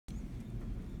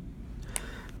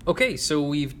Okay, so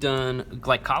we've done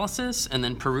glycolysis and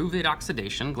then pyruvate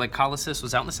oxidation. Glycolysis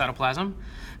was out in the cytoplasm.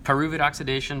 Pyruvate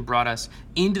oxidation brought us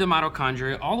into the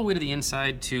mitochondria, all the way to the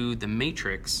inside to the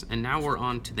matrix. And now we're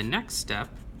on to the next step,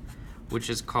 which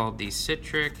is called the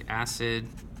citric acid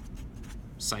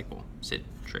cycle.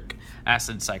 Citric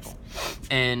acid cycle.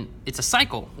 And it's a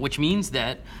cycle, which means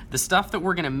that the stuff that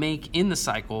we're going to make in the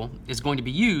cycle is going to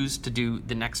be used to do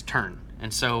the next turn.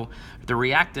 And so the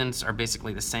reactants are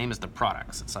basically the same as the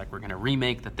products. It's like we're going to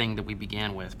remake the thing that we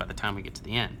began with by the time we get to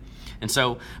the end. And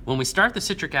so when we start the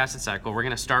citric acid cycle, we're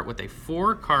going to start with a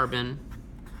 4-carbon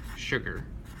sugar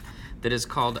that is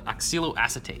called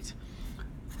oxaloacetate,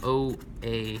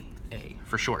 OAA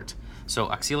for short. So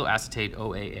oxaloacetate,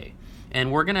 OAA.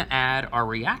 And we're going to add our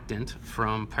reactant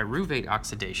from pyruvate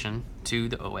oxidation to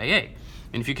the OAA.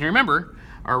 And if you can remember,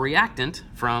 our reactant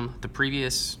from the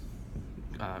previous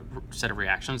set of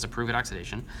reactions, the pyruvate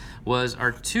oxidation, was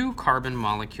our 2-carbon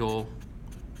molecule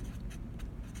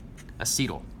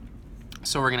acetyl.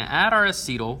 So we're going to add our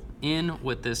acetyl in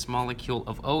with this molecule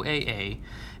of OAA,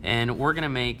 and we're going to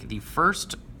make the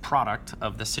first product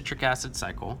of the citric acid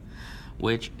cycle,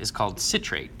 which is called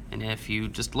citrate. And if you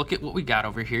just look at what we got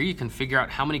over here, you can figure out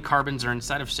how many carbons are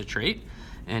inside of citrate,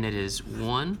 and it is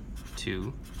 1,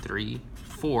 2, 3,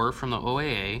 4 from the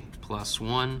OAA plus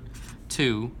 1,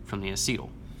 2 from the acetyl.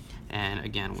 And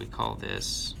again, we call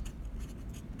this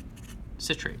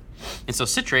citrate. And so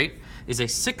citrate is a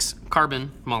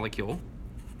 6-carbon molecule,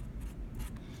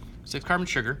 6-carbon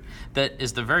sugar, that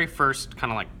is the very first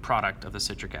kind of like product of the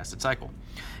citric acid cycle.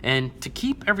 And to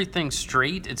keep everything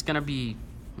straight, it's going to be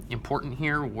important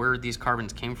here where these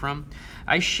carbons came from.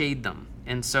 I shade them.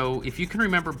 And so if you can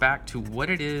remember back to what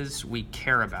it is we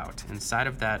care about inside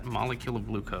of that molecule of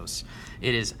glucose,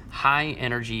 it is high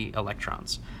energy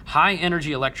electrons. High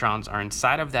energy electrons are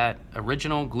inside of that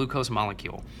original glucose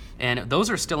molecule, and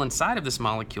those are still inside of this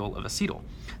molecule of acetyl.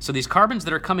 So these carbons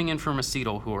that are coming in from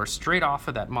acetyl, who are straight off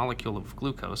of that molecule of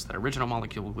glucose, that original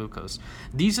molecule of glucose,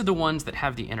 these are the ones that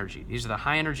have the energy. These are the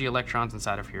high energy electrons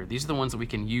inside of here. These are the ones that we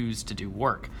can use to do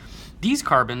work. These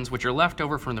carbons, which are left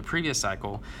over from the previous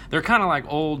cycle, they're kind of like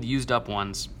old, used up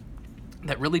ones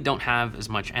that really don't have as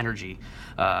much energy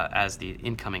as the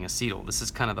incoming acetyl. This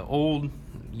is kind of the old,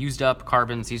 used up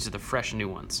carbons. These are the fresh new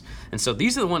ones. And so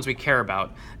these are the ones we care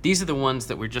about. These are the ones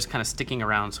that we're just kind of sticking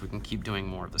around so we can keep doing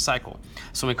more of the cycle.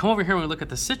 So when we come over here and we look at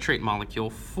the citrate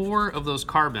molecule, 4 of those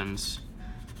carbons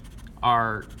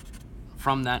are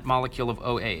from that molecule of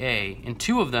OAA, and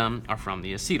 2 of them are from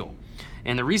the acetyl.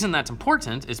 And the reason that's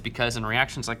important is because in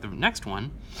reactions like the next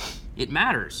one, it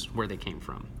matters where they came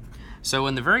from. So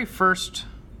in the very first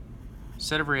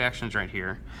set of reactions right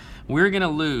here, we're going to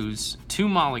lose 2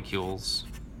 molecules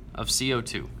of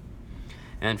CO2.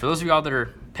 And for those of y'all that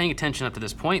are paying attention up to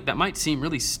this point, that might seem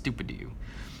really stupid to you.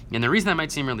 And the reason that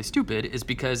might seem really stupid is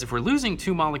because if we're losing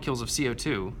 2 molecules of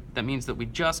CO2, that means that we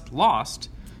just lost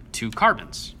 2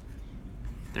 carbons.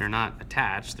 They're not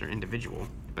attached, they're individual,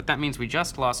 but that means we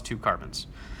just lost 2 carbons.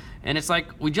 And it's like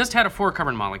we just had a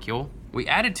 4-carbon molecule, we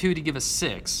added 2 to give us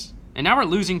 6, and now we're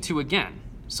losing 2 again.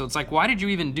 So it's like, why did you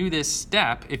even do this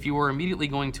step if you were immediately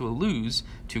going to lose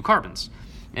 2 carbons?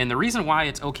 And the reason why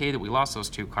it's okay that we lost those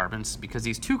 2 carbons is because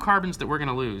these 2 carbons that we're going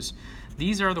to lose,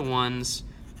 these are the ones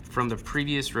from the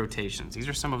previous rotations. These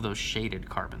are some of those shaded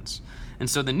carbons. And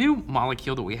so the new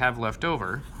molecule that we have left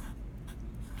over,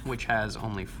 which has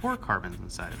only 4 carbons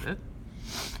inside of it,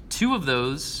 2 of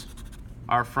those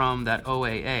are from that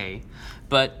OAA,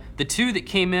 but the 2 that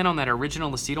came in on that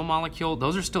original acetyl molecule,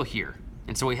 those are still here.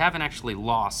 And so we haven't actually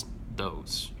lost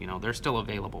those. You know, they're still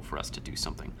available for us to do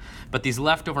something. But these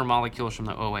leftover molecules from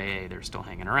the OAA, they're still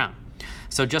hanging around.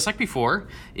 So just like before,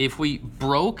 if we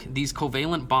broke these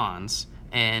covalent bonds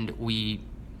and we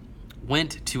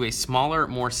went to a smaller,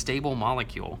 more stable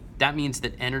molecule, that means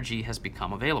that energy has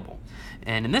become available.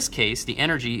 And in this case, the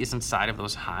energy is inside of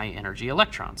those high energy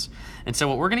electrons. And so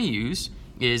what we're going to use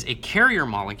is a carrier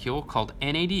molecule called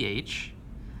NADH,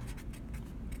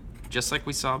 just like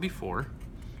we saw before,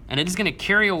 and it is going to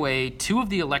carry away 2 of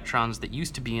the electrons that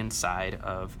used to be inside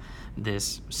of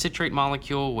this citrate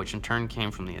molecule, which in turn came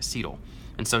from the acetyl.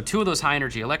 And so 2 of those high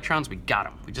energy electrons, we got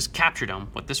them. We just captured them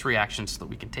with this reaction so that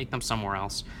we can take them somewhere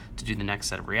else to do the next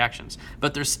set of reactions.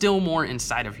 But there's still more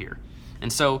inside of here.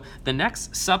 And so the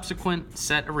next subsequent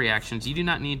set of reactions, you do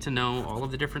not need to know all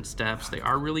of the different steps. They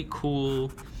are really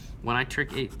cool. When I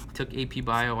took AP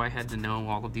Bio, I had to know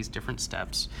all of these different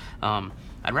steps.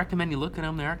 I'd recommend you look at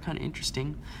them. They are kind of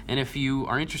interesting. And if you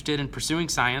are interested in pursuing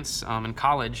science in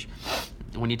college,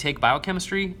 when you take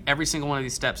biochemistry, every single one of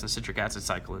these steps in the citric acid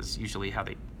cycle is usually how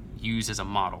they use as a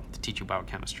model to teach you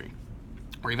biochemistry.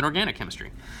 or even organic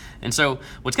chemistry. And so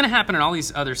what's going to happen in all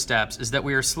these other steps is that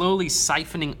we are slowly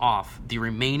siphoning off the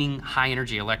remaining high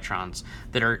energy electrons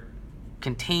that are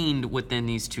contained within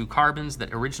these two carbons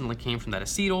that originally came from that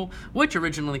acetyl, which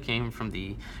originally came from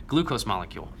the glucose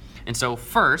molecule. And so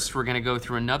first, we're going to go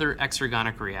through another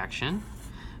exergonic reaction,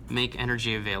 make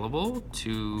energy available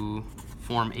to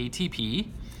form ATP.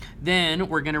 Then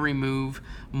we're going to remove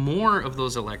more of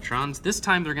those electrons. This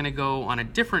time they're going to go on a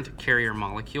different carrier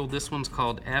molecule. This one's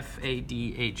called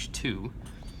FADH2.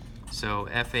 So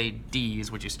FAD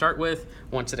is what you start with.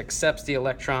 Once it accepts the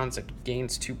electrons, it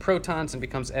gains 2 protons and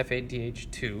becomes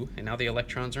FADH2. And now the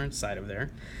electrons are inside of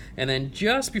there. And then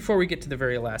just before we get to the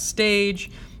very last stage,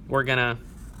 we're going to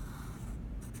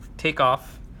take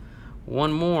off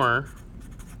one more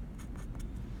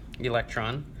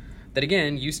electron that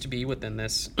again used to be within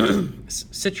this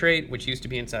citrate, which used to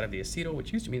be inside of the acetyl,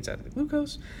 which used to be inside of the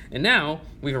glucose, and now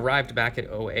we've arrived back at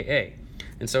OAA.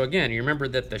 And so again, you remember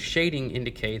that the shading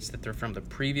indicates that they're from the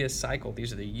previous cycle.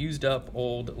 These are the used up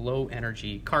old low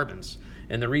energy carbons.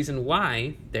 And the reason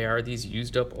why they are these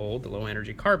used up old low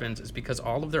energy carbons is because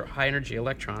all of their high energy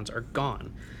electrons are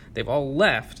gone. They've all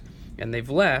left, and they've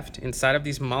left inside of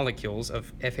these molecules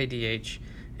of FADH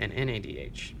and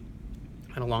NADH.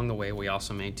 And along the way, we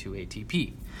also made 2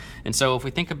 ATP. And so if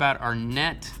we think about our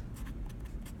net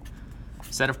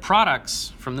set of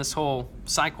products from this whole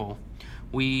cycle,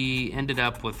 we ended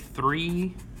up with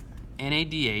 3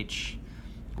 NADH,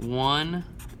 1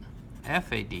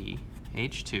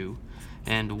 FADH2,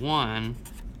 and 1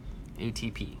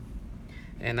 ATP.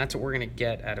 And that's what we're going to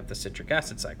get out of the citric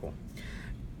acid cycle.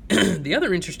 The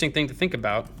other interesting thing to think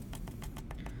about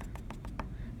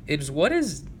is what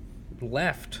is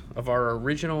left of our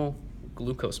original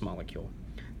glucose molecule.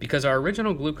 Because our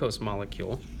original glucose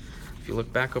molecule, if you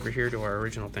look back over here to our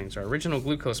original things, our original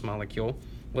glucose molecule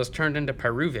was turned into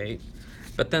pyruvate,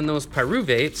 but then those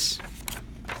pyruvates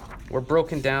were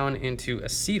broken down into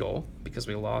acetyl because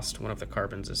we lost one of the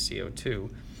carbons as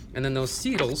CO2, and then those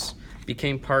acetyls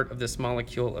became part of this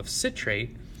molecule of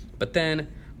citrate, but then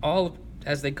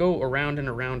as they go around and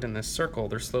around in this circle,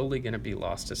 they're slowly going to be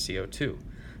lost as CO2.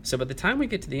 So by the time we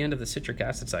get to the end of the citric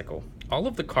acid cycle, all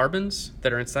of the carbons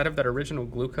that are inside of that original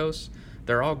glucose,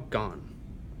 they're all gone.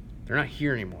 They're not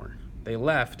here anymore. They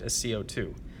left as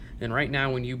CO2. And right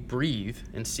now when you breathe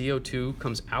and CO2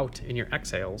 comes out in your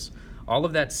exhales, all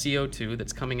of that CO2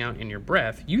 that's coming out in your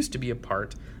breath used to be a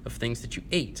part of things that you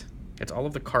ate. It's all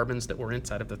of the carbons that were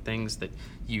inside of the things that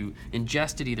you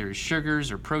ingested either as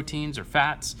sugars or proteins or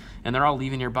fats, and they're all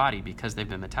leaving your body because they've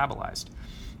been metabolized.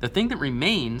 The thing that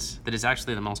remains, that is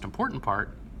actually the most important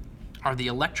part, are the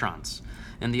electrons.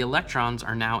 And the electrons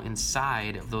are now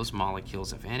inside of those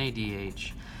molecules of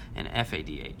NADH and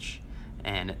FADH.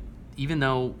 And even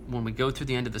though when we go through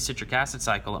the end of the citric acid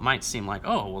cycle, it might seem like,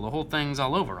 oh, well, the whole thing's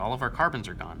all over. All of our carbons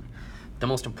are gone. The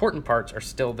most important parts are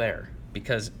still there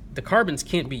because the carbons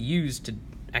can't be used to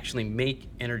actually make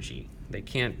energy. They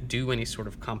can't do any sort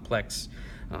of complex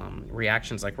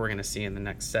reactions like we're going to see in the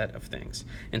next set of things.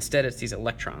 Instead, it's these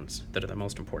electrons that are the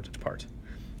most important part.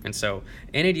 And so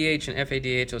NADH and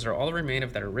FADH, those are all the remain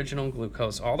of that original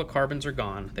glucose. All the carbons are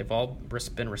gone. They've all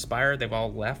been respired. They've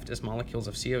all left as molecules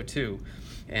of CO2.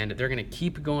 And they're going to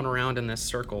keep going around in this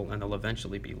circle, and they'll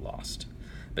eventually be lost.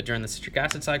 But during the citric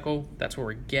acid cycle, that's where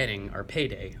we're getting our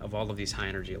payday of all of these high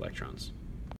energy electrons.